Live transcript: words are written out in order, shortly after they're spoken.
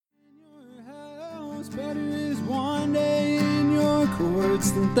It's better is one day in your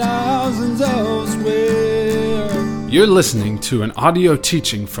courts than thousands elsewhere. You're listening to an audio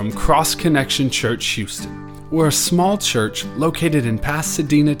teaching from Cross Connection Church, Houston. We're a small church located in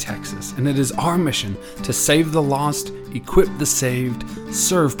Pasadena, Texas, and it is our mission to save the lost, equip the saved,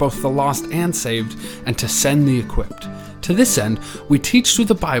 serve both the lost and saved, and to send the equipped. To this end, we teach through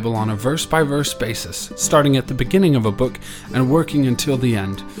the Bible on a verse-by-verse basis, starting at the beginning of a book and working until the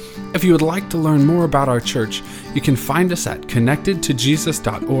end. If you would like to learn more about our church, you can find us at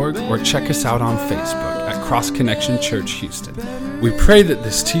connectedtojesus.org or check us out on Facebook at Cross Connection Church Houston. We pray that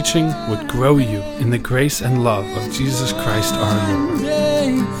this teaching would grow you in the grace and love of Jesus Christ our Lord.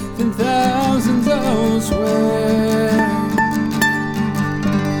 Than thousands elsewhere.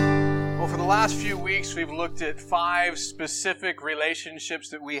 Well, for the last few weeks, we've looked at 5 specific relationships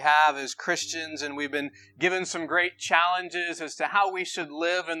that we have as Christians, and we've been given some great challenges as to how we should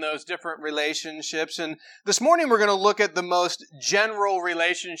live in those different relationships. And this morning, we're going to look at the most general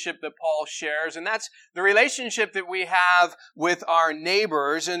relationship that Paul shares, and that's the relationship that we have with our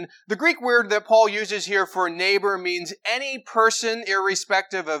neighbors. And the Greek word that Paul uses here for neighbor means any person,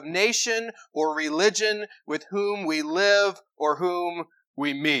 irrespective of nation or religion, with whom we live or whom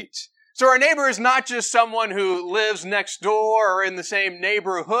we meet. So our neighbor is not just someone who lives next door or in the same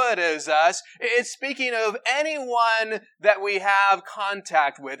neighborhood as us. It's speaking of anyone that we have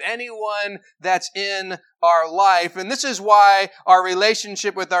contact with, anyone that's in our life. And this is why our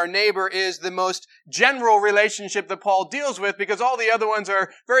relationship with our neighbor is the most general relationship that Paul deals with, because all the other ones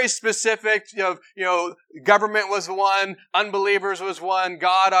are very specific. Government was one, unbelievers was one,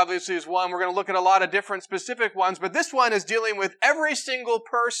 God obviously is one. We're going to look at a lot of different specific ones, but this one is dealing with every single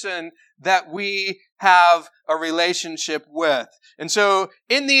person that we have a relationship with. And so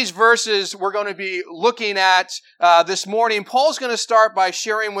in these verses we're going to be looking at this morning, Paul's going to start by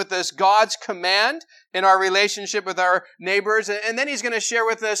sharing with us God's command in our relationship with our neighbors. And then he's going to share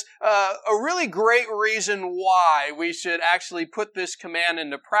with us a really great reason why we should actually put this command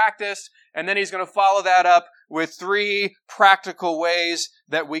into practice. And then he's going to follow that up with 3 practical ways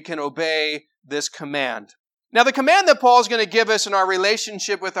that we can obey this command. Now, the command that Paul's going to give us in our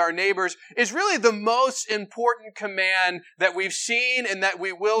relationship with our neighbors is really the most important command that we've seen and that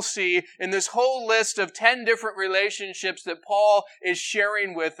we will see in this whole list of 10 different relationships that Paul is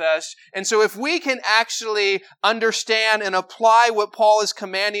sharing with us. And so if we can actually understand and apply what Paul is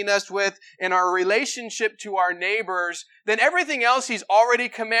commanding us with in our relationship to our neighbors, then everything else he's already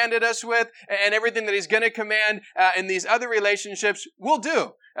commanded us with and everything that he's going to command in these other relationships we'll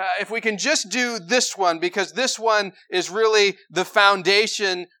do. If we can just do this one, because this one is really the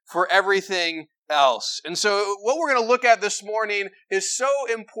foundation for everything else. And so what we're going to look at this morning is so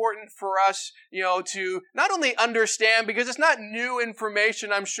important for us, to not only understand, because it's not new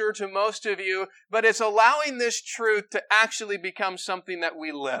information, I'm sure, to most of you, but it's allowing this truth to actually become something that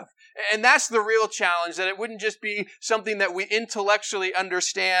we live. And that's the real challenge, that it wouldn't just be something that we intellectually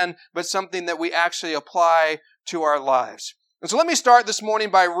understand, but something that we actually apply to our lives. And so let me start this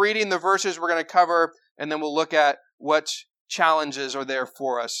morning by reading the verses we're going to cover, and then we'll look at what challenges are there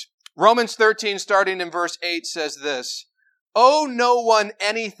for us. Romans 13, starting in verse 8, says this: "Owe no one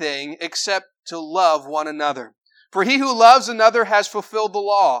anything except to love one another. For he who loves another has fulfilled the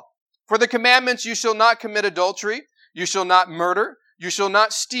law. For the commandments, you shall not commit adultery, you shall not murder, you shall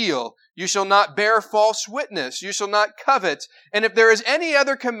not steal, you shall not bear false witness, you shall not covet. And if there is any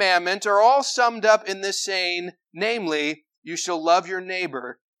other commandment, are all summed up in this saying, namely, you shall love your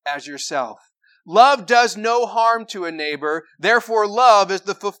neighbor as yourself. Love does no harm to a neighbor, therefore love is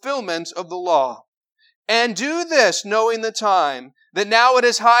the fulfillment of the law. And do this, knowing the time, that now it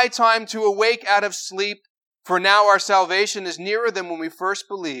is high time to awake out of sleep, for now our salvation is nearer than when we first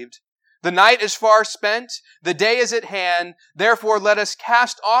believed. The night is far spent, the day is at hand, therefore let us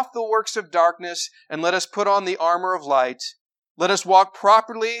cast off the works of darkness, and let us put on the armor of light. Let us walk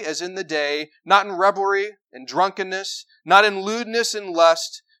properly as in the day, not in revelry and drunkenness, not in lewdness and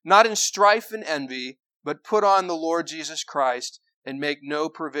lust, not in strife and envy, but put on the Lord Jesus Christ and make no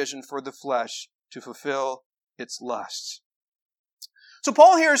provision for the flesh to fulfill its lusts." So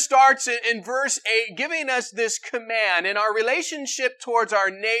Paul here starts in verse 8 giving us this command. In our relationship towards our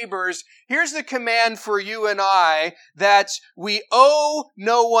neighbors, here's the command for you and I, that we owe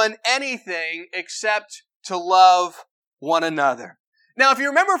no one anything except to love one another. Now, if you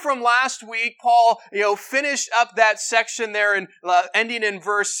remember from last week, Paul, finished up that section there and ending in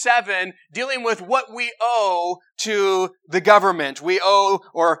verse 7, dealing with what we owe to the government. We owe,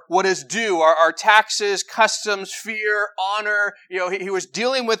 or what is due, our taxes, customs, fear, honor. He was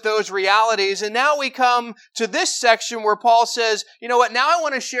dealing with those realities. And now we come to this section where Paul says, you know what, now I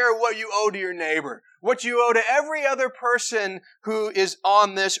want to share what you owe to your neighbor, what you owe to every other person who is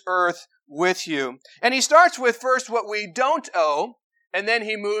on this earth with you. And he starts with first what we don't owe, and then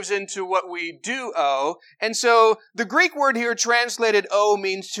he moves into what we do owe. And so the Greek word here translated owe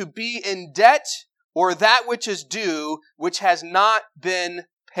means to be in debt or that which is due, which has not been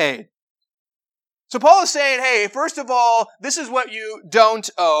paid. So Paul is saying, hey, first of all, this is what you don't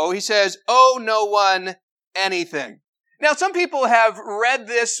owe. He says, owe no one anything. Now, some people have read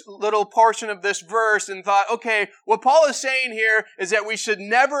this little portion of this verse and thought, okay, what Paul is saying here is that we should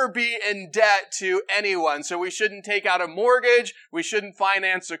never be in debt to anyone. So we shouldn't take out a mortgage. We shouldn't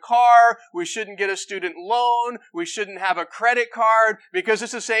finance a car. We shouldn't get a student loan. We shouldn't have a credit card, because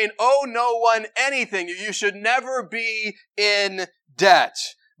this is saying, owe no one anything. You should never be in debt.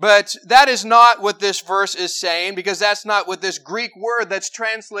 But that is not what this verse is saying, because that's not what this Greek word that's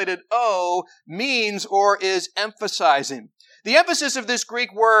translated owe means or is emphasizing. The emphasis of this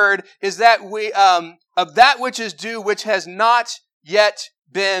Greek word is that of that which is due, which has not yet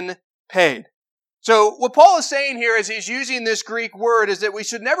been paid. So what Paul is saying here as he's using this Greek word is that we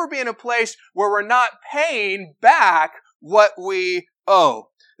should never be in a place where we're not paying back what we owe.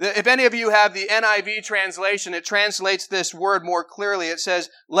 If any of you have the NIV translation, it translates this word more clearly. It says,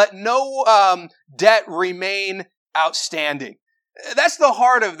 let no debt remain outstanding. That's the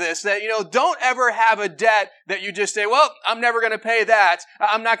heart of this, that, don't ever have a debt that you just say, well, I'm never going to pay that.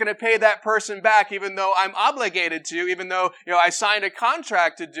 I'm not going to pay that person back, even though I'm obligated to, even though, I signed a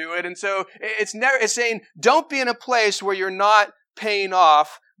contract to do it. And so it's saying, don't be in a place where you're not paying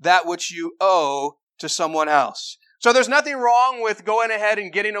off that which you owe to someone else. So there's nothing wrong with going ahead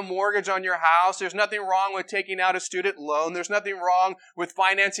and getting a mortgage on your house. There's nothing wrong with taking out a student loan. There's nothing wrong with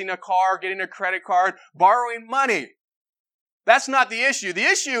financing a car, getting a credit card, borrowing money. That's not the issue. The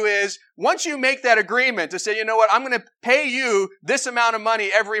issue is, once you make that agreement to say, you know what, I'm going to pay you this amount of money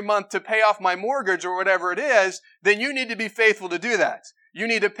every month to pay off my mortgage or whatever it is, then you need to be faithful to do that. You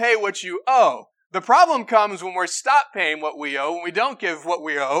need to pay what you owe. The problem comes when we stop paying what we owe, when we don't give what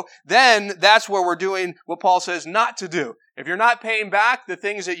we owe, then that's where we're doing what Paul says not to do. If you're not paying back the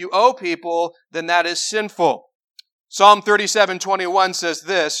things that you owe people, then that is sinful. Psalm 37:21 says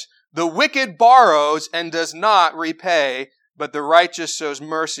this, the wicked borrows and does not repay, but the righteous shows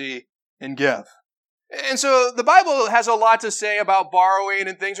mercy and give. And so the Bible has a lot to say about borrowing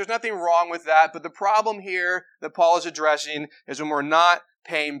and things. There's nothing wrong with that. But the problem here that Paul is addressing is when we're not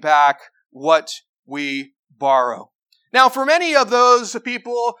paying back what we borrow. Now, for many of those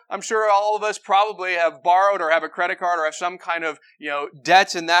people, I'm sure all of us probably have borrowed or have a credit card or have some kind of,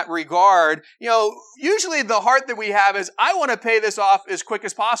 debt in that regard. Usually the heart that we have is, I want to pay this off as quick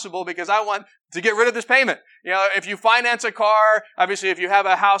as possible because I want to get rid of this payment. If you finance a car, obviously if you have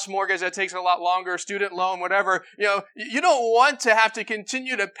a house mortgage, that takes a lot longer, student loan, whatever, you don't want to have to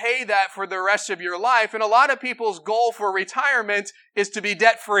continue to pay that for the rest of your life. And a lot of people's goal for retirement is to be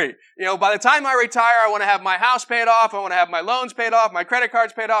debt-free. By the time I retire, I want to have my house paid off. I want to have my loans paid off, my credit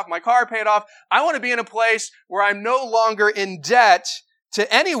cards paid off, my car paid off. I want to be in a place where I'm no longer in debt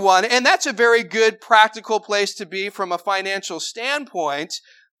to anyone. And that's a very good practical place to be from a financial standpoint.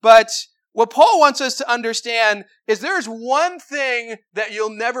 But what Paul wants us to understand is there's one thing that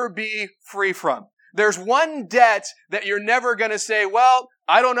you'll never be free from. There's one debt that you're never going to say, well,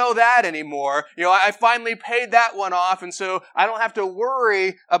 I don't owe that anymore. I finally paid that one off, and so I don't have to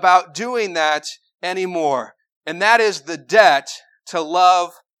worry about doing that anymore. And that is the debt to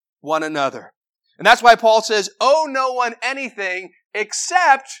love one another. And that's why Paul says, owe no one anything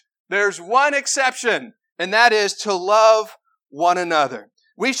except there's one exception, and that is to love one another.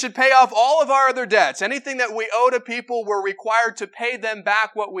 We should pay off all of our other debts. Anything that we owe to people, we're required to pay them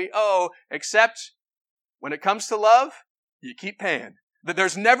back what we owe, except when it comes to love, you keep paying. That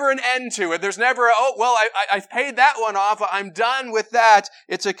there's never an end to it. There's never, I've paid that one off. I'm done with that.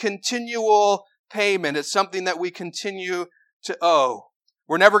 It's a continual payment. It's something that we continue to owe.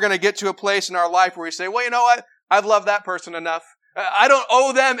 We're never going to get to a place in our life where we say, well, you know what? I've loved that person enough. I don't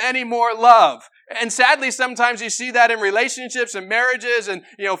owe them any more love. And sadly, sometimes you see that in relationships and marriages and,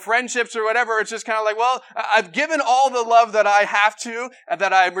 friendships or whatever. It's just kind of like, well, I've given all the love that I have to,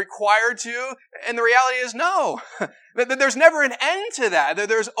 that I'm required to. And the reality is no. There's never an end to that.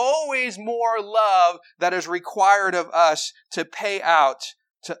 There's always more love that is required of us to pay out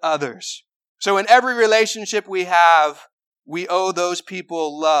to others. So in every relationship we have, we owe those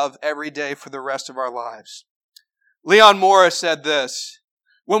people love every day for the rest of our lives. Leon Morris said this,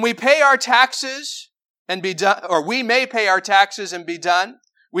 when we pay our taxes and be done, or we may pay our taxes and be done,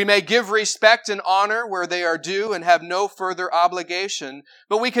 we may give respect and honor where they are due and have no further obligation,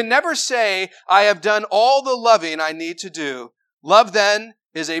 but we can never say, I have done all the loving I need to do. Love then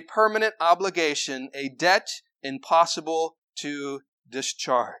is a permanent obligation, a debt impossible to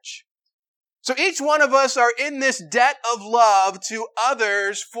discharge. So each one of us are in this debt of love to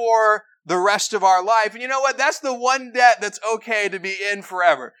others for the rest of our life. And you know what? That's the one debt that's okay to be in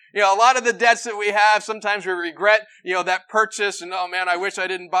forever. A lot of the debts that we have, sometimes we regret, that purchase and, oh man, I wish I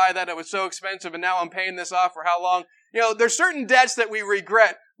didn't buy that. It was so expensive and now I'm paying this off for how long? There's certain debts that we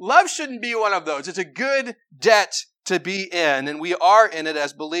regret. Love shouldn't be one of those. It's a good debt to be in, and we are in it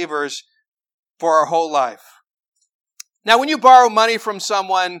as believers for our whole life. Now, when you borrow money from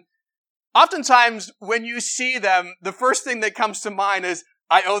someone, oftentimes when you see them, the first thing that comes to mind is,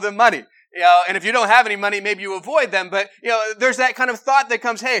 I owe them money. And if you don't have any money, maybe you avoid them. But, there's that kind of thought that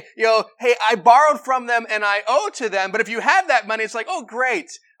comes, hey, I borrowed from them and I owe to them. But if you have that money, it's like, oh,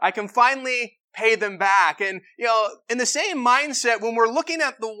 great. I can finally pay them back. And, in the same mindset, when we're looking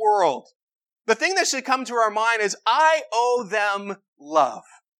at the world, the thing that should come to our mind is, I owe them love.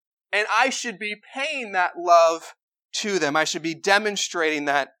 And I should be paying that love to them. I should be demonstrating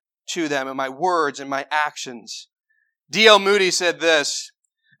that to them in my words and my actions. D.L. Moody said this,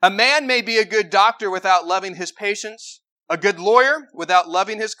 a man may be a good doctor without loving his patients, a good lawyer without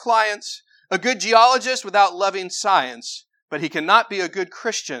loving his clients, a good geologist without loving science, but he cannot be a good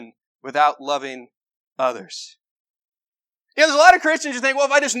Christian without loving others. There's a lot of Christians who think, well,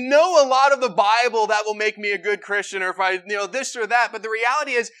 if I just know a lot of the Bible, that will make me a good Christian, or if I, this or that. But the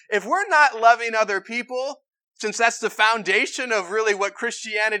reality is, if we're not loving other people, since that's the foundation of really what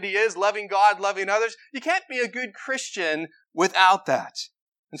Christianity is, loving God, loving others, you can't be a good Christian without that.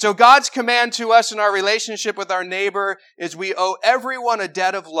 And so God's command to us in our relationship with our neighbor is we owe everyone a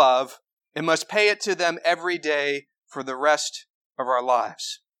debt of love and must pay it to them every day for the rest of our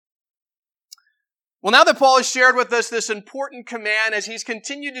lives. Well, now that Paul has shared with us this important command, as he's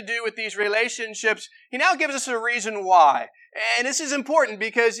continued to do with these relationships, he now gives us a reason why. And this is important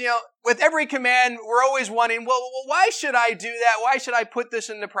because, with every command, we're always wanting, well, why should I do that? Why should I put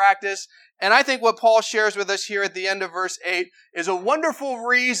this into practice? And I think what Paul shares with us here at the end of verse 8 is a wonderful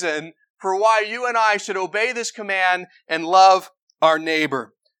reason for why you and I should obey this command and love our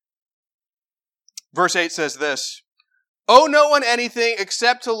neighbor. Verse 8 says this, owe no one anything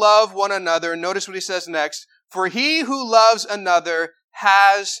except to love one another. Notice what he says next. For he who loves another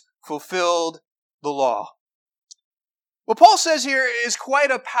has fulfilled the law. What Paul says here is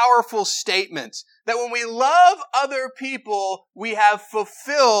quite a powerful statement. That when we love other people, we have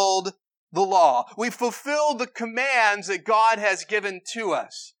fulfilled the law. We've fulfilled the commands that God has given to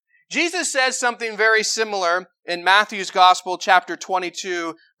us. Jesus says something very similar in Matthew's Gospel, chapter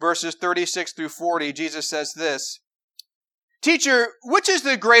 22, verses 36 through 40. Jesus says this, Teacher, which is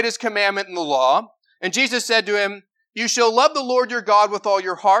the greatest commandment in the law? And Jesus said to him, you shall love the Lord your God with all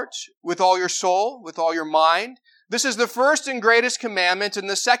your heart, with all your soul, with all your mind. This is the first and greatest commandment, and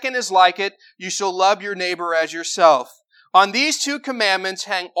the second is like it. You shall love your neighbor as yourself. On these two commandments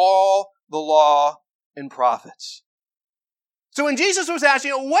hang all the law and prophets. So when Jesus was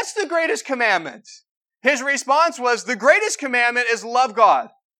asking, what's the greatest commandment? His response was, the greatest commandment is love God.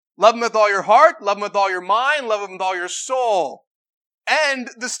 Love Him with all your heart, love Him with all your mind, love Him with all your soul. And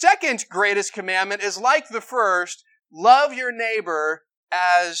the second greatest commandment is like the first, love your neighbor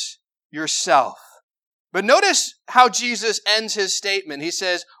as yourself. But notice how Jesus ends his statement. He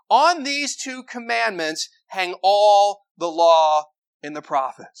says, on these two commandments hang all the law and the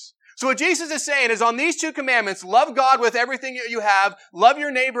prophets. So what Jesus is saying is on these two commandments, love God with everything you have, love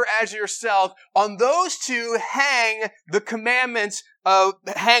your neighbor as yourself. On those two hang the commandments,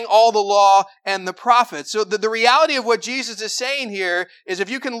 hang all the law and the prophets. So the reality of what Jesus is saying here is if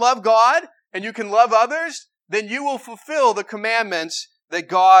you can love God and you can love others, then you will fulfill the commandments that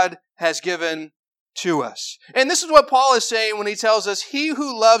God has given to us. And this is what Paul is saying when he tells us, he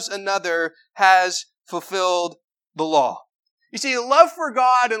who loves another has fulfilled the law. You see, love for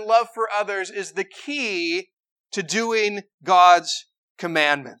God and love for others is the key to doing God's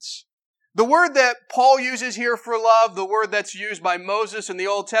commandments. The word that Paul uses here for love, the word that's used by Moses in the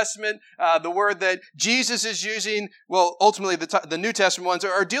Old Testament, the word that Jesus is using, well, ultimately the New Testament ones,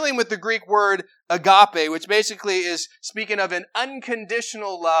 are dealing with the Greek word agape, which basically is speaking of an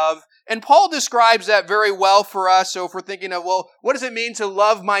unconditional love. And Paul describes that very well for us. So if we're thinking of, well, what does it mean to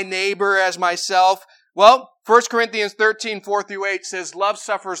love my neighbor as myself? Well, 1 Corinthians 13, 4 through 8 says, love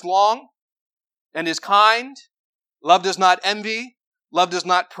suffers long and is kind. Love does not envy. Love does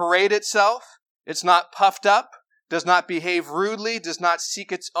not parade itself. It's not puffed up, does not behave rudely, does not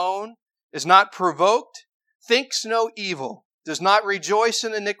seek its own, is not provoked, thinks no evil, does not rejoice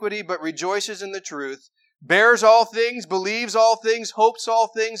in iniquity, but rejoices in the truth, bears all things, believes all things, hopes all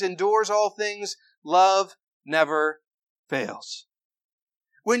things, endures all things. Love never fails.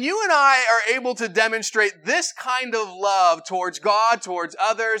 When you and I are able to demonstrate this kind of love towards God, towards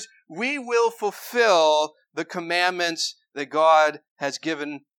others, we will fulfill the commandments that God has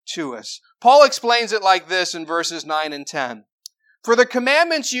given to us. Paul explains it like this in verses 9 and 10. For the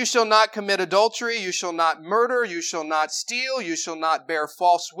commandments, you shall not commit adultery, you shall not murder, you shall not steal, you shall not bear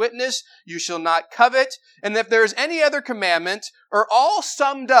false witness, you shall not covet, and if there is any other commandment, are all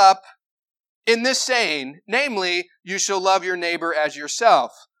summed up in this saying, namely, you shall love your neighbor as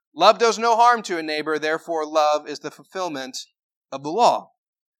yourself. Love does no harm to a neighbor, therefore love is the fulfillment of the law.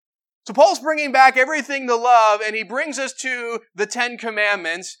 So Paul's bringing back everything to love, and he brings us to the Ten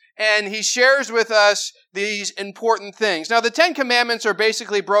Commandments, and he shares with us these important things. Now, the Ten Commandments are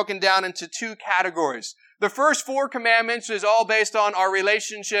basically broken down into two categories. The first 4 commandments is all based on our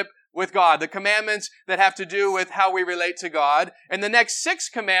relationship with God, the commandments that have to do with how we relate to God. And the next 6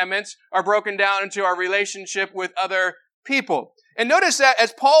 commandments are broken down into our relationship with other people. And notice that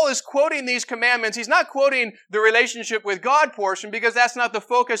as Paul is quoting these commandments, he's not quoting the relationship with God portion because that's not the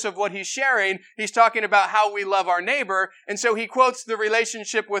focus of what he's sharing. He's talking about how we love our neighbor. And so he quotes the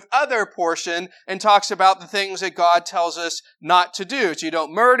relationship with other portion and talks about the things that God tells us not to do. So you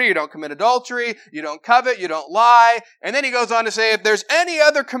don't murder, you don't commit adultery, you don't covet, you don't lie. And then he goes on to say, if there's any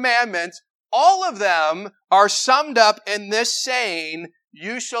other commandment, all of them are summed up in this saying,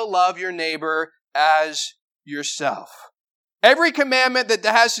 you shall love your neighbor as yourself. Every commandment that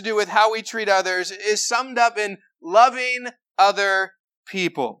has to do with how we treat others is summed up in loving other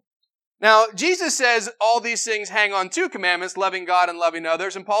people. Now, Jesus says all these things hang on 2 commandments, loving God and loving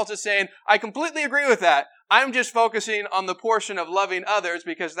others. And Paul's just saying, I completely agree with that. I'm just focusing on the portion of loving others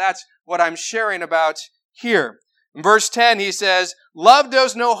because that's what I'm sharing about here. In verse 10, he says, love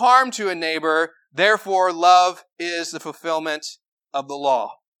does no harm to a neighbor, therefore love is the fulfillment of the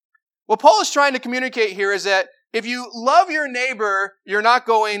law. What Paul is trying to communicate here is that if you love your neighbor, you're not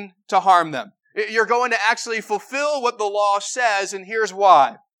going to harm them. You're going to actually fulfill what the law says, and here's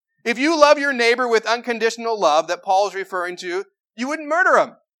why. If you love your neighbor with unconditional love that Paul is referring to, you wouldn't murder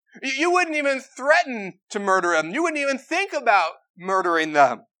him. You wouldn't even threaten to murder them. You wouldn't even think about murdering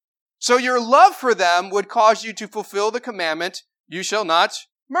them. So your love for them would cause you to fulfill the commandment, you shall not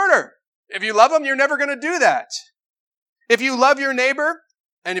murder. If you love them, you're never going to do that. If you love your neighbor,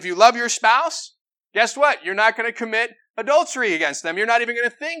 and if you love your spouse, guess what? You're not going to commit adultery against them. You're not even going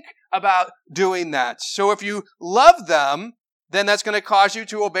to think about doing that. So if you love them, then that's going to cause you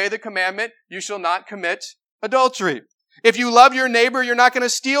to obey the commandment, you shall not commit adultery. If you love your neighbor, you're not going to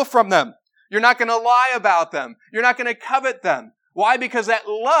steal from them. You're not going to lie about them. You're not going to covet them. Why? Because that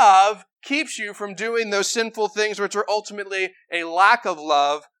love keeps you from doing those sinful things which are ultimately a lack of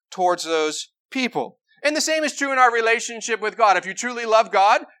love towards those people. And the same is true in our relationship with God. If you truly love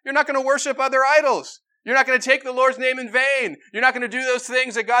God, you're not going to worship other idols. You're not going to take the Lord's name in vain. You're not going to do those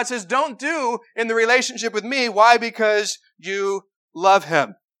things that God says don't do in the relationship with me. Why? Because you love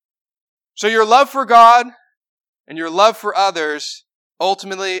Him. So your love for God and your love for others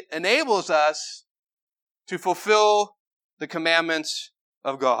ultimately enables us to fulfill the commandments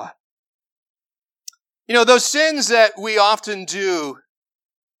of God. You know, those sins that we often do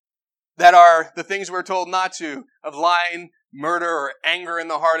that are the things we're told not to, of lying, murder, or anger in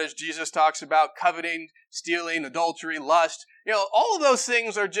the heart, as Jesus talks about, coveting, stealing, adultery, lust. You know, all of those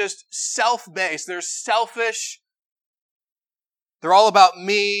things are just self-based. They're selfish. They're all about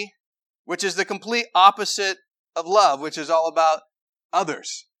me, which is the complete opposite of love, which is all about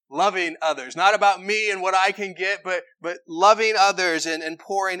others, loving others. Not about me and what I can get, but loving others and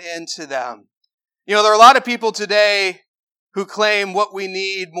pouring into them. You know, there are a lot of people today who claim what we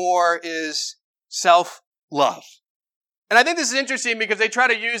need more is self-love. And I think this is interesting because they try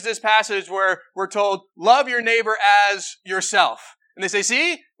to use this passage where we're told, love your neighbor as yourself. And they say,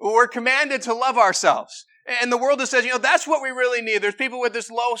 see, we're commanded to love ourselves. And the world just says, you know, that's what we really need. There's people with this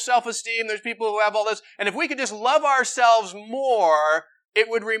low self-esteem. There's people who have all this. And if we could just love ourselves more, it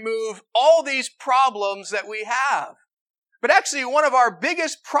would remove all these problems that we have. But actually, one of our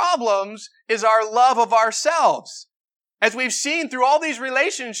biggest problems is our love of ourselves. As we've seen through all these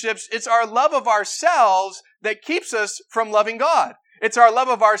relationships, it's our love of ourselves that keeps us from loving God. It's our love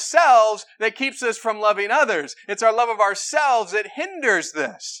of ourselves that keeps us from loving others. It's our love of ourselves that hinders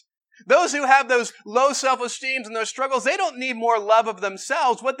this. Those who have those low self-esteems and those struggles, they don't need more love of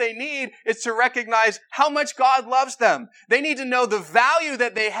themselves. What they need is to recognize how much God loves them. They need to know the value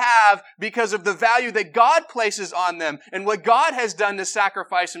that they have because of the value that God places on them and what God has done to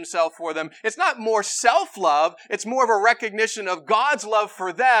sacrifice himself for them. It's not more self-love. It's more of a recognition of God's love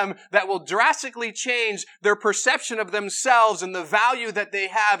for them that will drastically change their perception of themselves and the value that they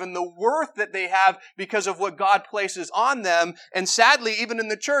have and the worth that they have because of what God places on them. And sadly, even in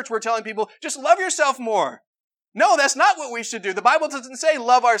the church, we're telling people, just love yourself more. No, that's not what we should do. The Bible doesn't say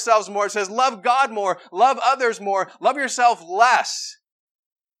love ourselves more. It says love God more, love others more, love yourself less.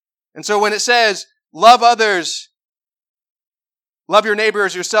 And so when it says love others, love your neighbor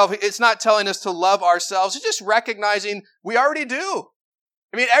as yourself, it's not telling us to love ourselves. It's just recognizing we already do.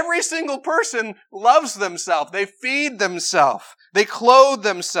 I mean, every single person loves themselves. They feed themselves. They clothe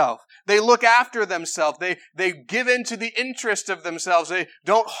themselves. They look after themselves. They give in to the interest of themselves. They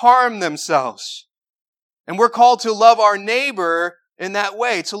don't harm themselves. And we're called to love our neighbor in that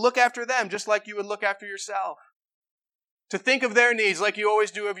way, to look after them just like you would look after yourself. To think of their needs like you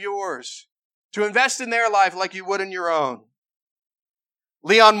always do of yours. To invest in their life like you would in your own.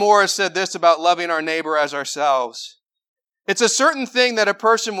 Leon Morris said this about loving our neighbor as ourselves. It's a certain thing that a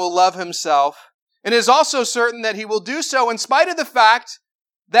person will love himself, and it is also certain that he will do so in spite of the fact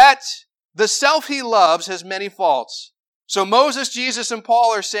that the self he loves has many faults. So Moses, Jesus, and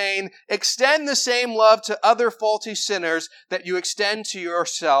Paul are saying, extend the same love to other faulty sinners that you extend to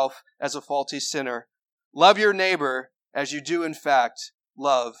yourself as a faulty sinner. Love your neighbor as you do, in fact,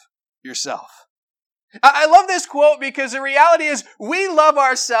 love yourself. I love this quote because the reality is we love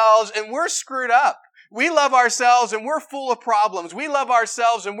ourselves and we're screwed up. We love ourselves and we're full of problems. We love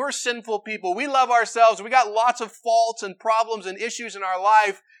ourselves and we're sinful people. We love ourselves. We got lots of faults and problems and issues in our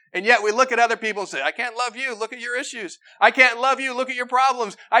life. And yet we look at other people and say, I can't love you. Look at your issues. I can't love you. Look at your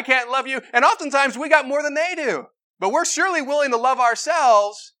problems. I can't love you. And oftentimes we got more than they do. But we're surely willing to love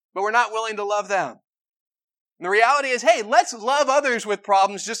ourselves, but we're not willing to love them. And the reality is, hey, let's love others with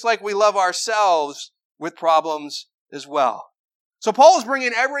problems just like we love ourselves with problems as well. So Paul is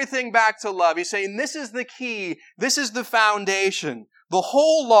bringing everything back to love. He's saying this is the key. This is the foundation. The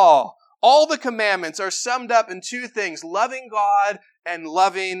whole law, all the commandments are summed up in two things, loving God and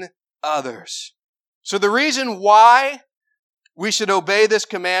loving others. So the reason why we should obey this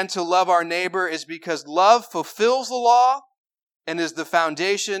command to love our neighbor is because love fulfills the law and is the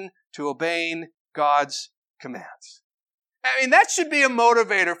foundation to obeying God's commands. I mean, that should be a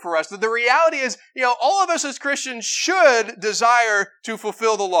motivator for us. The reality is, all of us as Christians should desire to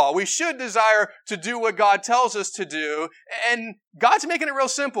fulfill the law. We should desire to do what God tells us to do. And God's making it real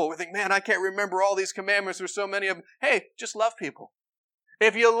simple. We think, man, I can't remember all these commandments. There's so many of them. Hey, just love people.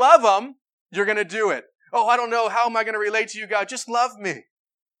 If you love them, you're going to do it. Oh, I don't know. How am I going to relate to you, God? Just love me.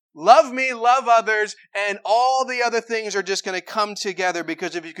 Love me, love others, and all the other things are just going to come together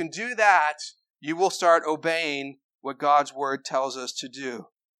because if you can do that, you will start obeying what God's word tells us to do.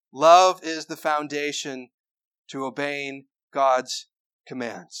 Love is the foundation to obeying God's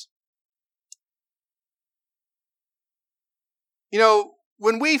commands.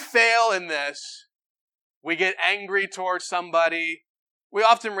 When we fail in this, we get angry towards somebody. We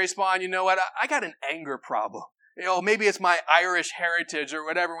often respond, you know what, I got an anger problem. Maybe it's my Irish heritage or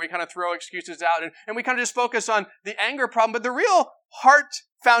whatever. We kind of throw excuses out and we kind of just focus on the anger problem. But the real heart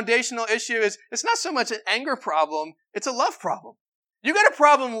foundational issue is it's not so much an anger problem, it's a love problem. You got a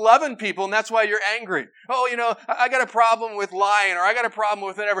problem loving people and that's why you're angry. Oh, I got a problem with lying or I got a problem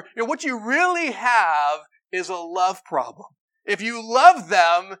with whatever. What you really have is a love problem. If you love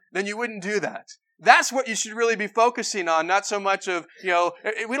them, then you wouldn't do that. That's what you should really be focusing on, not so much of, we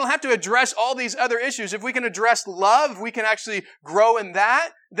don't have to address all these other issues. If we can address love, if we can actually grow in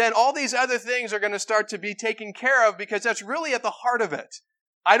that, then all these other things are going to start to be taken care of because that's really at the heart of it.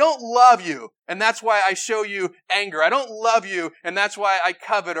 I don't love you, and that's why I show you anger. I don't love you, and that's why I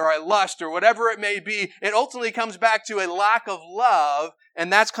covet or I lust or whatever it may be. It ultimately comes back to a lack of love,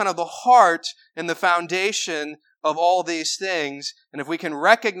 and that's kind of the heart and the foundation of all these things. And if we can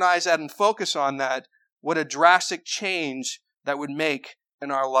recognize that and focus on that, what a drastic change that would make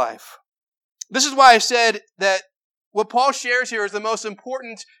in our life. This is why I said that what Paul shares here is the most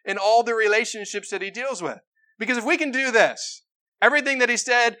important in all the relationships that he deals with. Because if we can do this, everything that he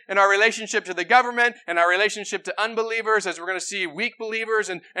said in our relationship to the government and our relationship to unbelievers, as we're going to see weak believers,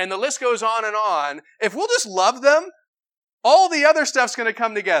 and the list goes on, if we'll just love them, all the other stuff's going to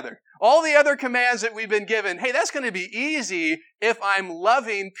come together. All the other commands that we've been given, hey, that's going to be easy if I'm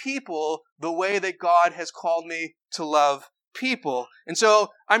loving people the way that God has called me to love people. And so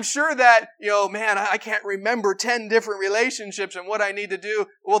I'm sure that, man, I can't remember 10 different relationships and what I need to do.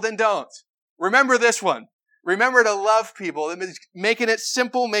 Well, then don't. Remember this one. Remember to love people. Making it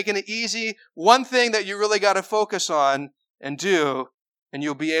simple, making it easy. One thing that you really got to focus on and do, and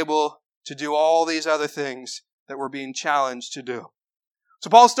you'll be able to do all these other things that we're being challenged to do. So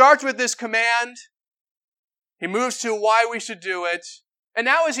Paul starts with this command. He moves to why we should do it. And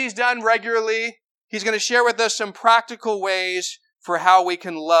now as he's done regularly, he's going to share with us some practical ways for how we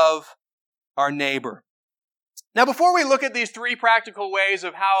can love our neighbor. Now, before we look at these 3 practical ways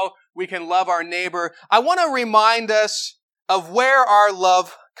of how we can love our neighbor, I want to remind us of where our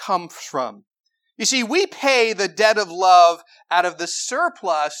love comes from. You see, we pay the debt of love out of the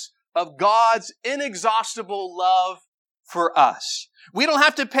surplus of God's inexhaustible love for us. We don't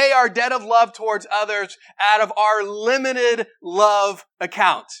have to pay our debt of love towards others out of our limited love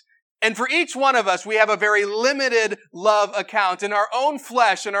account. And for each one of us, we have a very limited love account. In our own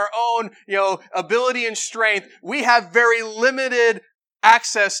flesh, in our own, ability and strength, we have very limited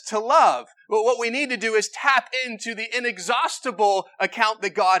access to love. But what we need to do is tap into the inexhaustible account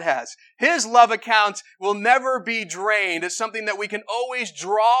that God has. His love account will never be drained. It's something that we can always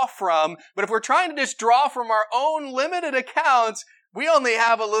draw from. But if we're trying to just draw from our own limited accounts, we only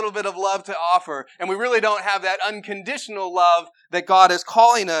have a little bit of love to offer. And we really don't have that unconditional love that God is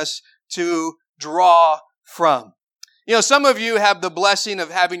calling us to draw from. Some of you have the blessing of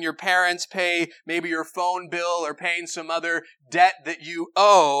having your parents pay maybe your phone bill or paying some other debt that you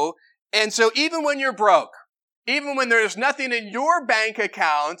owe. And so even when you're broke, even when there's nothing in your bank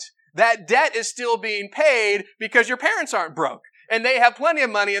account, that debt is still being paid because your parents aren't broke. And they have plenty of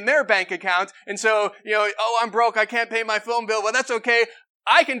money in their bank account. And so, I'm broke, I can't pay my phone bill. Well, that's okay.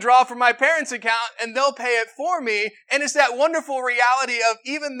 I can draw from my parents' account and they'll pay it for me. And it's that wonderful reality of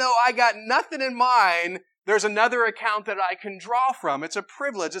even though I got nothing in mine, there's another account that I can draw from. It's a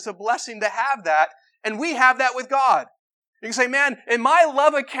privilege. It's a blessing to have that. And we have that with God. You can say, man, in my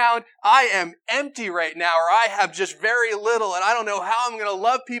love account, I am empty right now, or I have just very little, and I don't know how I'm going to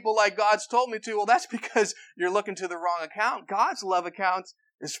love people like God's told me to. Well, that's because you're looking to the wrong account. God's love account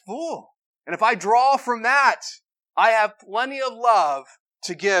is full. And if I draw from that, I have plenty of love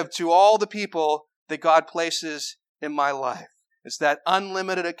to give to all the people that God places in my life. It's that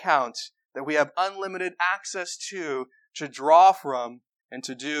unlimited account that we have unlimited access to draw from and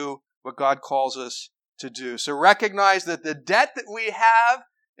to do what God calls us to do. So recognize that the debt that we have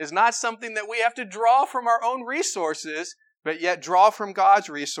is not something that we have to draw from our own resources, but yet draw from God's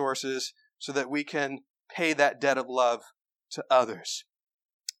resources so that we can pay that debt of love to others.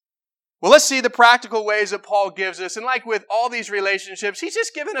 Well, let's see the practical ways that Paul gives us. And like with all these relationships, he's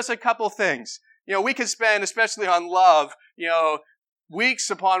just given us a couple things. We could spend, especially on love, weeks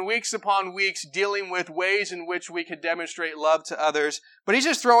upon weeks upon weeks dealing with ways in which we could demonstrate love to others. But he's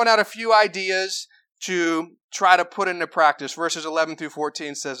just throwing out a few ideas to try to put into practice. Verses 11 through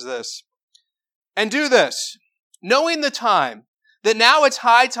 14 says this, "And do this, knowing the time, that now it's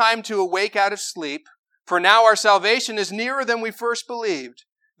high time to awake out of sleep, for now our salvation is nearer than we first believed.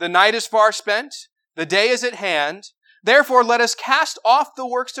 The night is far spent, the day is at hand. Therefore let us cast off the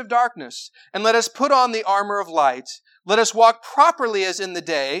works of darkness, and let us put on the armor of light. Let us walk properly as in the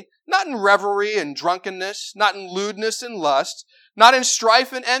day, not in revelry and drunkenness, not in lewdness and lust, not in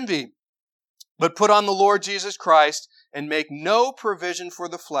strife and envy, but put on the Lord Jesus Christ and make no provision for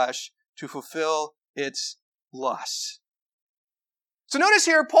the flesh to fulfill its lusts." So notice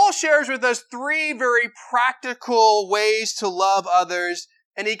here, Paul shares with us 3 very practical ways to love others,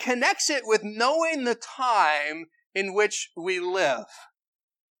 and he connects it with knowing the time in which we live.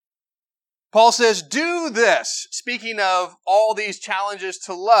 Paul says, do this, speaking of all these challenges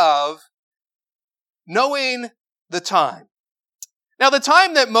to love, knowing the time. Now, the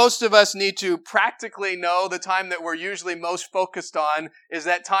time that most of us need to practically know, the time that we're usually most focused on, is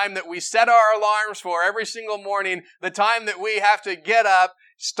that time that we set our alarms for every single morning, the time that we have to get up,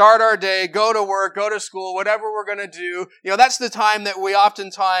 start our day, go to work, go to school, whatever we're going to do. That's the time that we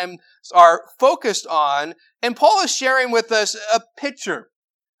oftentimes are focused on. And Paul is sharing with us a picture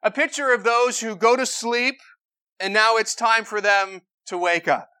of those who go to sleep, and now it's time for them to wake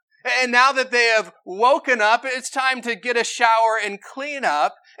up. And now that they have woken up, it's time to get a shower and clean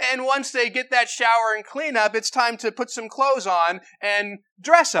up. And once they get that shower and clean up, it's time to put some clothes on and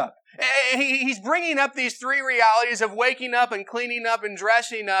dress up. And he's bringing up these 3 realities of waking up and cleaning up and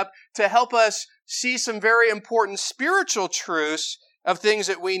dressing up to help us see some very important spiritual truths of things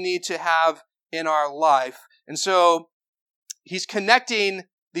that we need to have in our life. And so he's connecting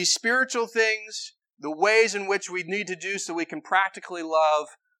these spiritual things, the ways in which we need to do so we can practically love,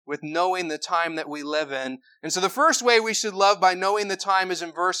 with knowing the time that we live in. And so the first way we should love by knowing the time is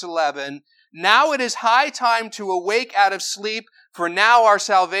in verse 11. Now it is high time to awake out of sleep, for now our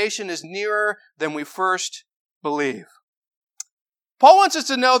salvation is nearer than we first believe. Paul wants us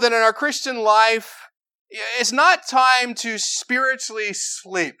to know that in our Christian life, it's not time to spiritually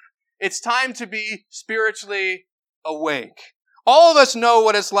sleep. It's time to be spiritually awake. All of us know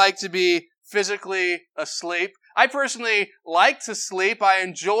what it's like to be physically asleep. I personally like to sleep. I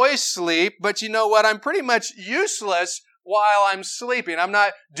enjoy sleep, but you know what? I'm pretty much useless while I'm sleeping. I'm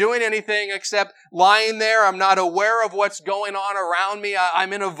not doing anything except lying there. I'm not aware of what's going on around me.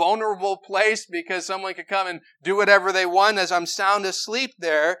 I'm in a vulnerable place because someone could come and do whatever they want as I'm sound asleep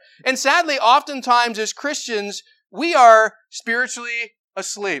there. And sadly, oftentimes as Christians, we are spiritually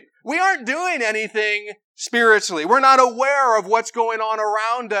asleep. We aren't doing anything spiritually. We're not aware of what's going on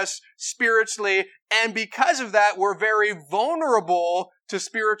around us spiritually. And because of that, we're very vulnerable to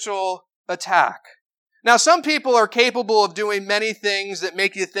spiritual attack. Now, some people are capable of doing many things that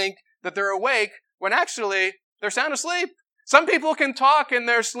make you think that they're awake when actually they're sound asleep. Some people can talk in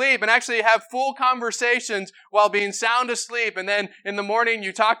their sleep and actually have full conversations while being sound asleep. And then in the morning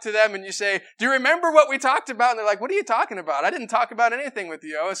you talk to them and you say, do you remember what we talked about? And they're like, what are you talking about? I didn't talk about anything with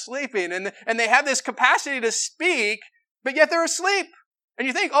you. I was sleeping. And they have this capacity to speak, but yet they're asleep. And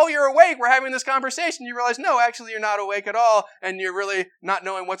you think, oh, you're awake. We're having this conversation. You realize, no, actually you're not awake at all. And you're really not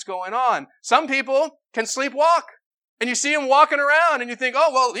knowing what's going on. Some people can sleepwalk. And you see them walking around and you think,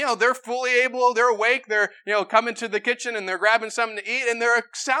 oh, well, they're fully able, they're awake, they're, coming to the kitchen and they're grabbing something to eat and they're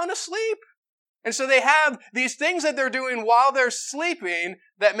sound asleep. And so they have these things that they're doing while they're sleeping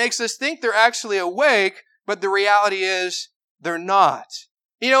that makes us think they're actually awake, but the reality is they're not.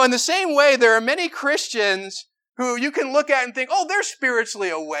 In the same way, there are many Christians who you can look at and think, oh, they're spiritually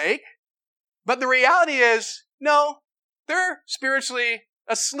awake. But the reality is, no, they're spiritually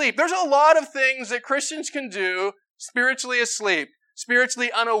asleep. There's a lot of things that Christians can do spiritually asleep,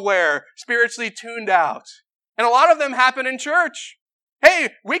 spiritually unaware, spiritually tuned out. And a lot of them happen in church. Hey,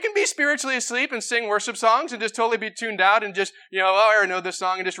 we can be spiritually asleep and sing worship songs and just totally be tuned out and just, I already know this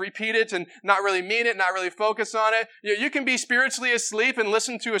song and just repeat it and not really mean it, not really focus on it. You can be spiritually asleep and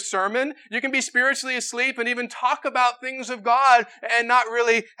listen to a sermon. You can be spiritually asleep and even talk about things of God and not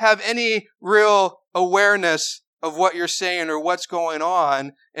really have any real awareness of what you're saying or what's going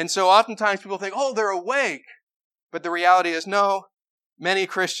on. And so oftentimes people think, oh, they're awake. But the reality is, no, many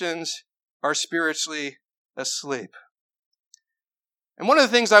Christians are spiritually asleep. And one of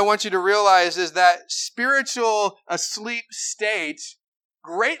the things I want you to realize is that spiritual asleep state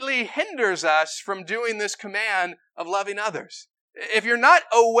greatly hinders us from doing this command of loving others. If you're not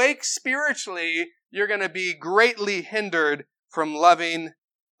awake spiritually, you're going to be greatly hindered from loving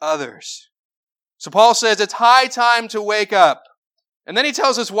others. So Paul says it's high time to wake up. And then he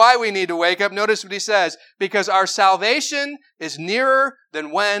tells us why we need to wake up. Notice what he says. Because our salvation is nearer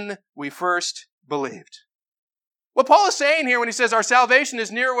than when we first believed. What Paul is saying here when he says our salvation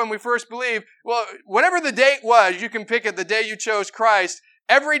is nearer when we first believed, well, whatever the date was, you can pick it the day you chose Christ.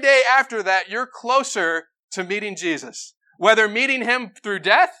 Every day after that, you're closer to meeting Jesus. Whether meeting him through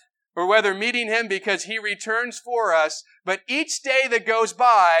death or whether meeting him because he returns for us. But each day that goes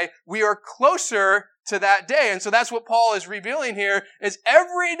by, we are closer to that day. And so that's what Paul is revealing here is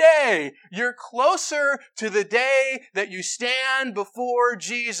every day you're closer to the day that you stand before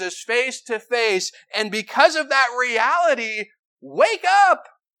Jesus face to face. And because of that reality, wake up.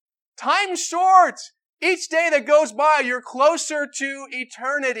 Time's short. Each day that goes by, you're closer to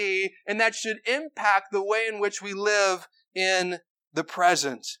eternity. And that should impact the way in which we live in the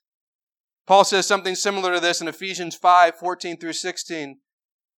present. Paul says something similar to this in Ephesians 5:14-16.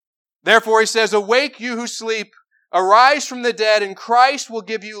 Therefore, he says, awake you who sleep, arise from the dead, and Christ will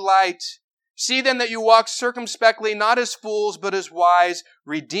give you light. See then that you walk circumspectly, not as fools, but as wise,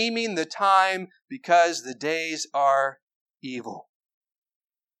 redeeming the time because the days are evil.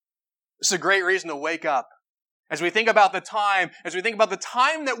 It's a great reason to wake up. As we think about the time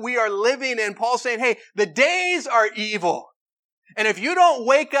that we are living in, Paul's saying, hey, the days are evil. And if you don't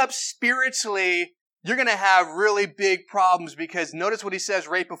wake up spiritually, you're going to have really big problems because notice what he says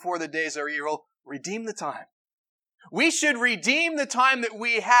right before the days are evil. Redeem the time. We should redeem the time that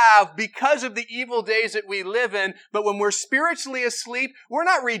we have because of the evil days that we live in. But when we're spiritually asleep, we're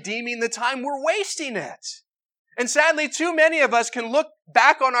not redeeming the time. We're wasting it. And sadly, too many of us can look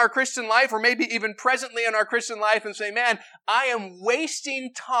back on our Christian life or maybe even presently in our Christian life and say, man, I am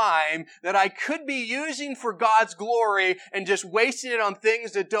wasting time that I could be using for God's glory and just wasting it on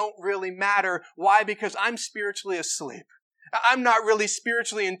things that don't really matter. Why? Because I'm spiritually asleep. I'm not really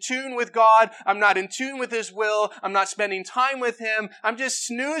spiritually in tune with God. I'm not in tune with His will. I'm not spending time with Him. I'm just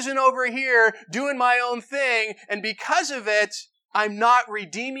snoozing over here, doing my own thing. And because of it, I'm not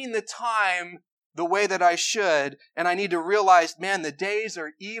redeeming the time the way that I should. And I need to realize, man, the days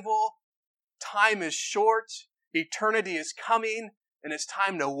are evil. Time is short. Eternity is coming. And it's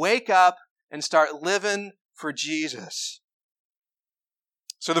time to wake up and start living for Jesus.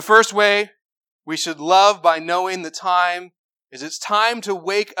 So the first way we should love by knowing the time is it's time to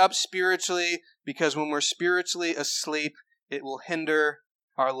wake up spiritually, because when we're spiritually asleep, it will hinder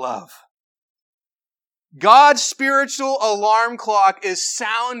our love. God's spiritual alarm clock is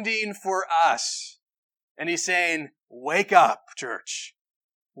sounding for us. And He's saying, wake up, church.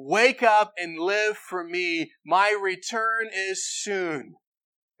 Wake up and live for me. My return is soon.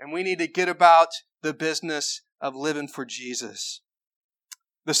 And we need to get about the business of living for Jesus.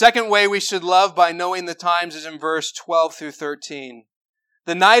 The second way we should love by knowing the times is in verse 12 through 13.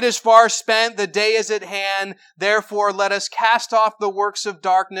 The night is far spent, the day is at hand. Therefore, let us cast off the works of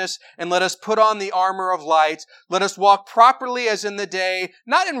darkness and let us put on the armor of light. Let us walk properly as in the day,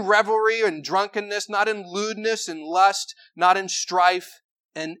 not in revelry and drunkenness, not in lewdness and lust, not in strife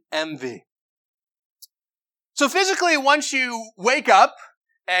and envy. So physically, once you wake up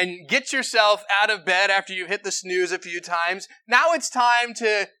and get yourself out of bed after you've hit the snooze a few times, now it's time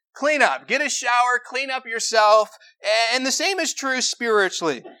to clean up. Get a shower, clean up yourself. And the same is true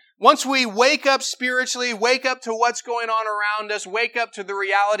spiritually. Once we wake up spiritually, wake up to what's going on around us, wake up to the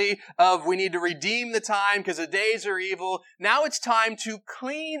reality of we need to redeem the time because the days are evil, now it's time to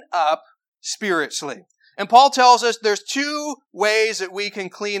clean up spiritually. And Paul tells us there's two ways that we can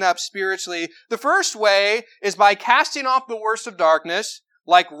clean up spiritually. The first way is by casting off the worst of darkness,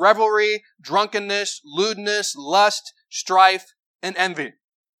 like revelry, drunkenness, lewdness, lust, strife, and envy.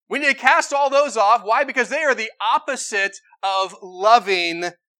 We need to cast all those off. Why? Because they are the opposite of loving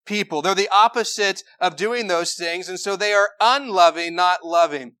people. They're the opposite of doing those things, and so they are unloving, not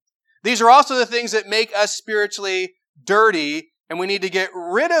loving. These are also the things that make us spiritually dirty, and we need to get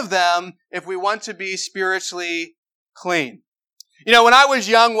rid of them if we want to be spiritually clean. You know, when I was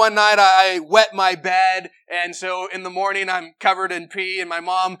young, one night I wet my bed, and so in the morning I'm covered in pee, and my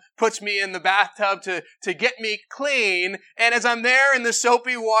mom puts me in the bathtub to get me clean, and as I'm there in the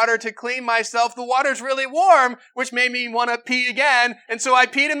soapy water to clean myself, the water's really warm, which made me want to pee again, and so I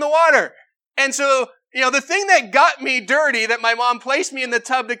peed in the water. And so, you know, the thing that got me dirty, that my mom placed me in the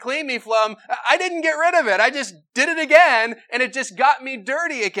tub to clean me from, I didn't get rid of it. I just did it again, and it just got me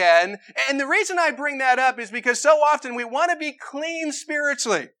dirty again. And the reason I bring that up is because so often we want to be clean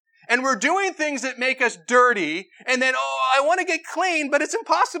spiritually. And we're doing things that make us dirty, and then, I want to get clean, but it's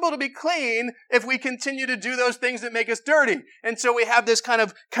impossible to be clean if we continue to do those things that make us dirty. And so we have this kind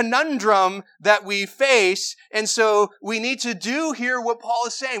of conundrum that we face, and so we need to do here what Paul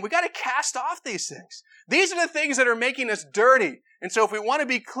is saying. We got to cast off these things. These are the things that are making us dirty. And so if we want to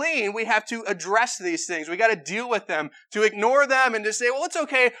be clean, we have to address these things. We got to deal with them. To ignore them and to say, well, it's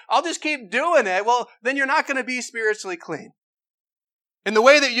okay, I'll just keep doing it. Well, then you're not going to be spiritually clean. And the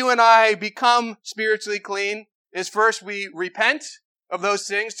way that you and I become spiritually clean is first we repent of those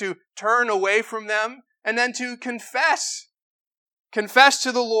things, to turn away from them, and then to confess. Confess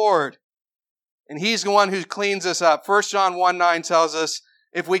to the Lord. And He's the one who cleans us up. 1 John 1:9 tells us,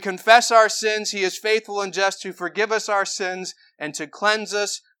 if we confess our sins, He is faithful and just to forgive us our sins and to cleanse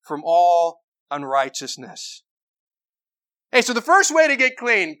us from all unrighteousness. Hey, so the first way to get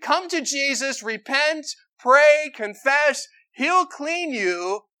clean, come to Jesus, repent, pray, confess. He'll clean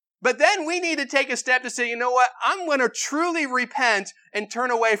you, but then we need to take a step to say, you know what? I'm going to truly repent and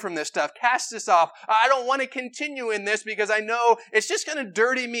turn away from this stuff. Cast this off. I don't want to continue in this because I know it's just going to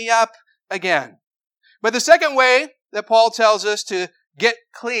dirty me up again. But the second way that Paul tells us to get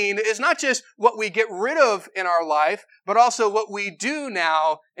clean is not just what we get rid of in our life, but also what we do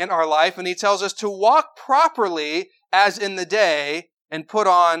now in our life. And he tells us to walk properly as in the day and put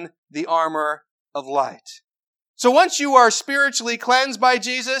on the armor of light. So once you are spiritually cleansed by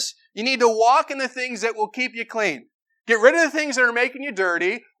Jesus, you need to walk in the things that will keep you clean. Get rid of the things that are making you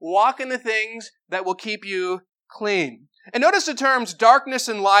dirty. Walk in the things that will keep you clean. And notice the terms darkness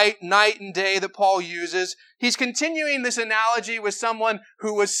and light, night and day that Paul uses. He's continuing this analogy with someone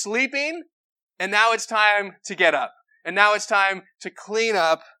who was sleeping, and now it's time to get up. And now it's time to clean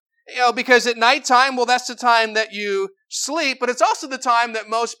up. You know, because at nighttime, well, that's the time that you sleep, but it's also the time that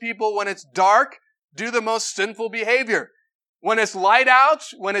most people, when it's dark, do the most sinful behavior. When it's light out,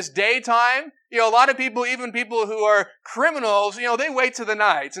 when it's daytime, a lot of people, even people who are criminals, they wait to the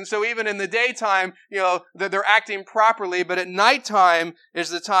night. And so even in the daytime, they're acting properly, but at nighttime is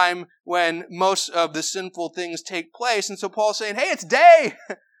the time when most of the sinful things take place. And so Paul's saying, hey, it's day.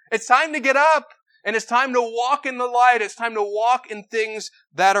 It's time to get up, and it's time to walk in the light. It's time to walk in things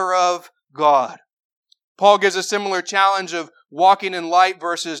that are of God. Paul gives a similar challenge of walking in light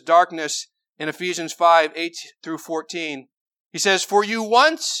versus darkness in Ephesians 5, 8 through 14. He says, for you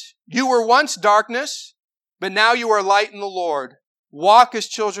were once darkness, but now you are light in the Lord. Walk as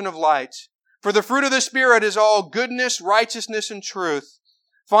children of light. For the fruit of the Spirit is all goodness, righteousness, and truth,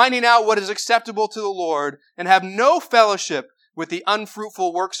 finding out what is acceptable to the Lord, and have no fellowship with the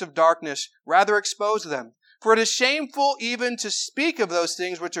unfruitful works of darkness. Rather expose them. For it is shameful even to speak of those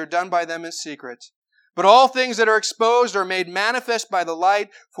things which are done by them in secret. But all things that are exposed are made manifest by the light,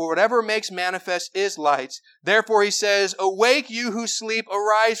 for whatever makes manifest is light. Therefore he says, awake you who sleep,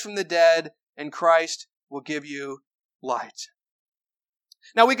 arise from the dead, and Christ will give you light.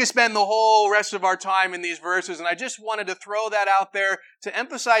 Now we could spend the whole rest of our time in these verses, and I just wanted to throw that out there to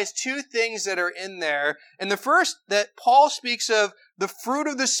emphasize two things that are in there. And the first, that Paul speaks of the fruit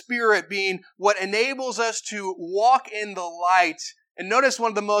of the Spirit being what enables us to walk in the light. And notice one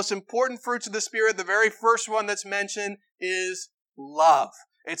of the most important fruits of the Spirit, the very first one that's mentioned, is love.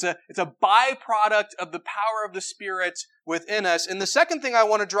 It's a byproduct of the power of the Spirit within us. And the second thing I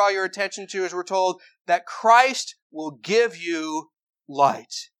want to draw your attention to is we're told that Christ will give you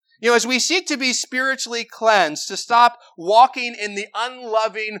light. As we seek to be spiritually cleansed, to stop walking in the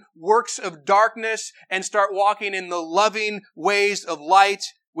unloving works of darkness and start walking in the loving ways of light,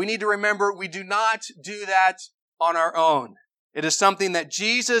 we need to remember we do not do that on our own. It is something that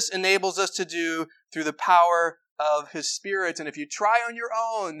Jesus enables us to do through the power of His Spirit. And if you try on your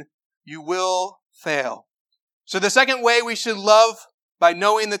own, you will fail. So the second way we should love by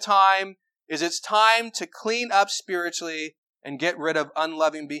knowing the time is it's time to clean up spiritually and get rid of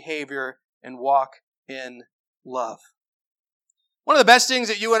unloving behavior and walk in love. One of the best things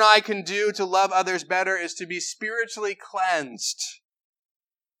that you and I can do to love others better is to be spiritually cleansed.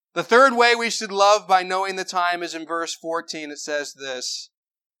 The third way we should love by knowing the time is in verse 14. It says this,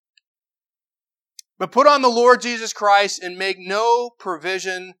 but put on the Lord Jesus Christ and make no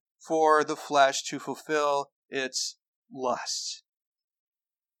provision for the flesh to fulfill its lusts.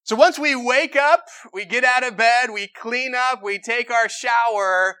 So once we wake up, we get out of bed, we clean up, we take our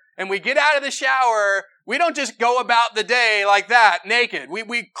shower, and we get out of the shower, we don't just go about the day like that, naked.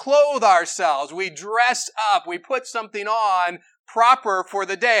 We clothe ourselves, we dress up, we put something on proper for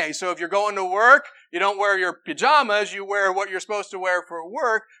the day. So if you're going to work, you don't wear your pajamas, you wear what you're supposed to wear for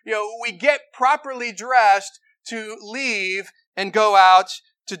work. We get properly dressed to leave and go out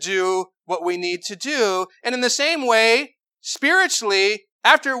to do what we need to do. And in the same way, spiritually,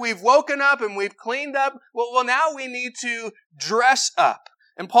 after we've woken up and we've cleaned up, well, now we need to dress up.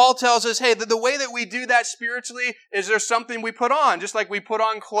 And Paul tells us, hey, the way that we do that spiritually is there's something we put on. Just like we put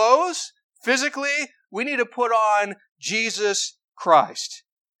on clothes physically, we need to put on Jesus Christ.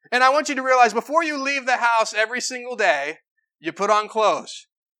 And I want you to realize before you leave the house every single day, you put on clothes.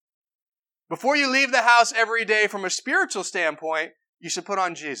 Before you leave the house every day from a spiritual standpoint, you should put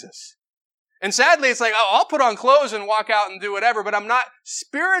on Jesus. And sadly, it's like, I'll put on clothes and walk out and do whatever, but I'm not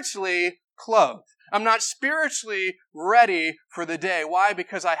spiritually clothed. I'm not spiritually ready for the day. Why?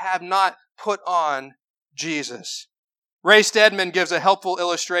 Because I have not put on Jesus. Ray Stedman gives a helpful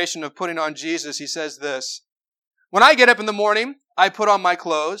illustration of putting on Jesus. He says this, when I get up in the morning, I put on my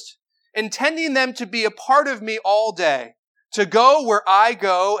clothes, intending them to be a part of me all day, to go where I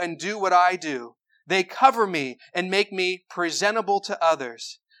go and do what I do. They cover me and make me presentable to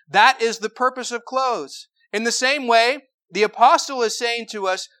others. That is the purpose of clothes. In the same way, the apostle is saying to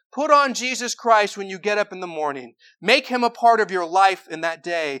us, put on Jesus Christ when you get up in the morning. Make Him a part of your life in that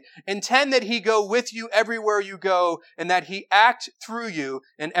day. Intend that He go with you everywhere you go and that He act through you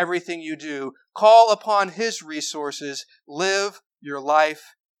in everything you do. Call upon His resources. Live your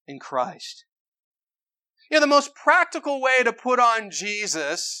life in Christ. The most practical way to put on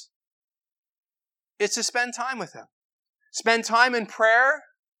Jesus is to spend time with Him. Spend time in prayer.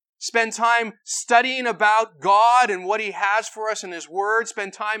 Spend time studying about God and what He has for us in His Word.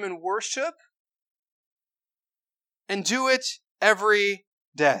 Spend time in worship. And do it every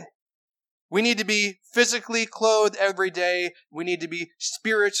day. We need to be physically clothed every day. We need to be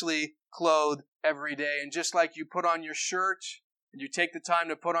spiritually clothed every day. And just like you put on your shirt, and you take the time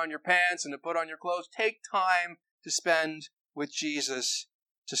to put on your pants and to put on your clothes, take time to spend with Jesus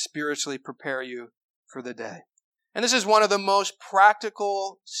to spiritually prepare you for the day. And this is one of the most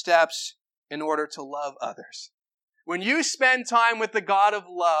practical steps in order to love others. When you spend time with the God of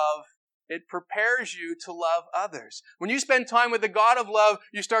love, it prepares you to love others. When you spend time with the God of love,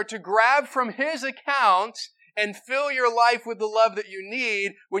 you start to grab from His account and fill your life with the love that you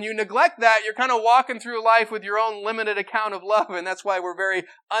need. When you neglect that, you're kind of walking through life with your own limited account of love, and that's why we're very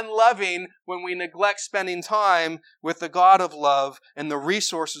unloving when we neglect spending time with the God of love and the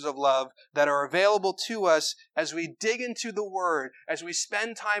resources of love that are available to us as we dig into the Word, as we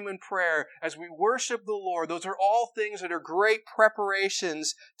spend time in prayer, as we worship the Lord. Those are all things that are great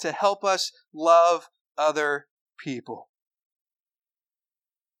preparations to help us love other people.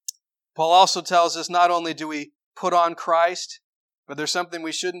 Paul also tells us not only do we put on Christ, but there's something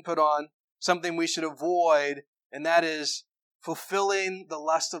we shouldn't put on, something we should avoid, and that is fulfilling the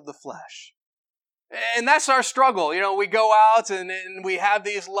lust of the flesh. And that's our struggle. We go out and we have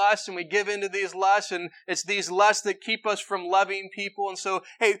these lusts and we give into these lusts, and it's these lusts that keep us from loving people. And so,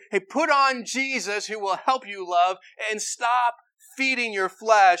 hey, put on Jesus who will help you love, and stop feeding your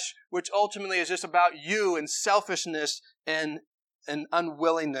flesh, which ultimately is just about you and selfishness and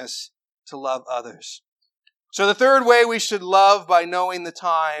unwillingness to love others. So the third way we should love by knowing the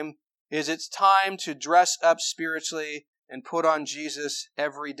time is it's time to dress up spiritually and put on Jesus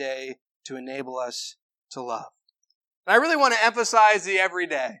every day to enable us to love. And I really want to emphasize the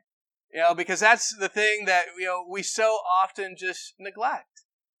everyday, because that's the thing that, we so often just neglect.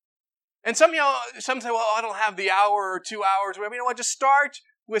 And some say, well, I don't have the hour or 2 hours. Whatever. You know what? Just start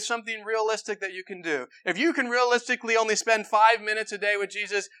with something realistic that you can do. If you can realistically only spend 5 minutes a day with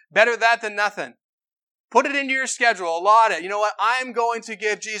Jesus, better that than nothing. Put it into your schedule. Allot it. You know what? I'm going to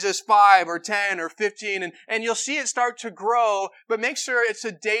give Jesus 5 or 10 or 15, and you'll see it start to grow, but make sure it's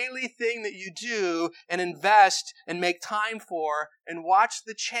a daily thing that you do and invest and make time for, and watch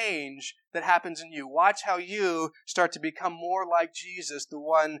the change that happens in you. Watch how you start to become more like Jesus, the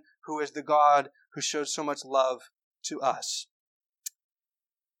one who is the God who shows so much love to us.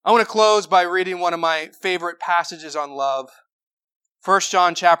 I want to close by reading one of my favorite passages on love. 1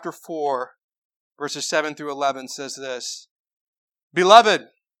 John chapter 4, verses 7 through 11 says this: Beloved,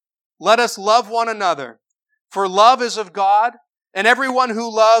 let us love one another, for love is of God, and everyone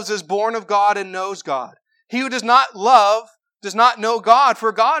who loves is born of God and knows God. He who does not love does not know God,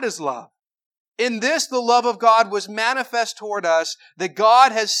 for God is love. In this the love of God was manifest toward us, that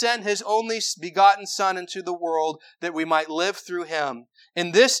God has sent His only begotten Son into the world, that we might live through Him.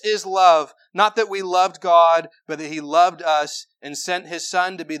 And this is love, not that we loved God, but that He loved us and sent His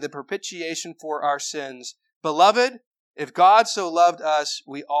Son to be the propitiation for our sins. Beloved, if God so loved us,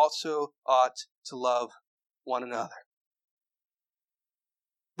 we also ought to love one another.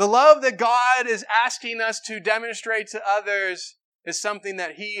 The love that God is asking us to demonstrate to others is something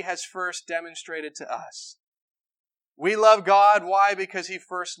that He has first demonstrated to us. We love God. Why? Because He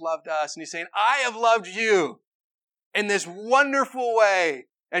first loved us. And He's saying, I have loved you in this wonderful way.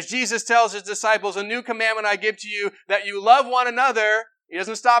 As Jesus tells His disciples, a new commandment I give to you, that you love one another. He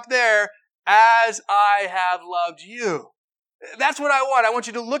doesn't stop there. As I have loved you. That's what I want. I want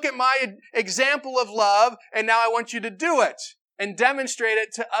you to look at my example of love, and now I want you to do it and demonstrate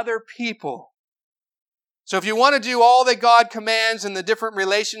it to other people. So if you want to do all that God commands in the different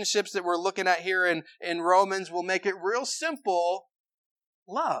relationships that we're looking at here in Romans, we'll make it real simple.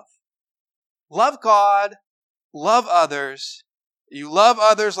 Love. Love God. Love others. You love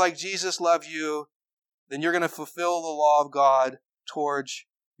others like Jesus loved you, then you're going to fulfill the law of God towards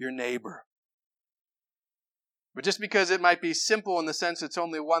your neighbor. But just because it might be simple in the sense it's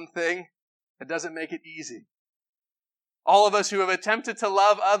only one thing, it doesn't make it easy. All of us who have attempted to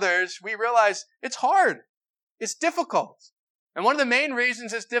love others, we realize it's hard. It's difficult. And one of the main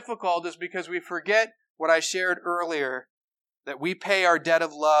reasons it's difficult is because we forget what I shared earlier, that we pay our debt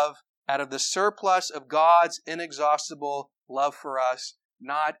of love out of the surplus of God's inexhaustible love for us,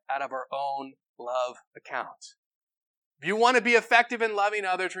 not out of our own love account. If you want to be effective in loving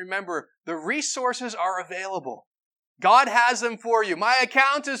others, remember, the resources are available. God has them for you. My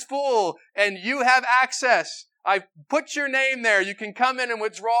account is full and you have access. I've put your name there. You can come in and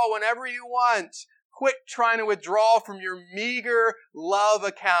withdraw whenever you want. Quit trying to withdraw from your meager love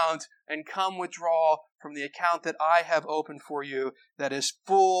account and come withdraw from the account that I have opened for you that is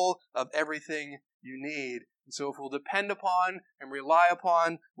full of everything you need. And so if we'll depend upon and rely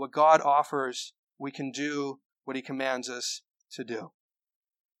upon what God offers, we can do what He commands us to do.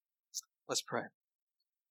 Let's pray.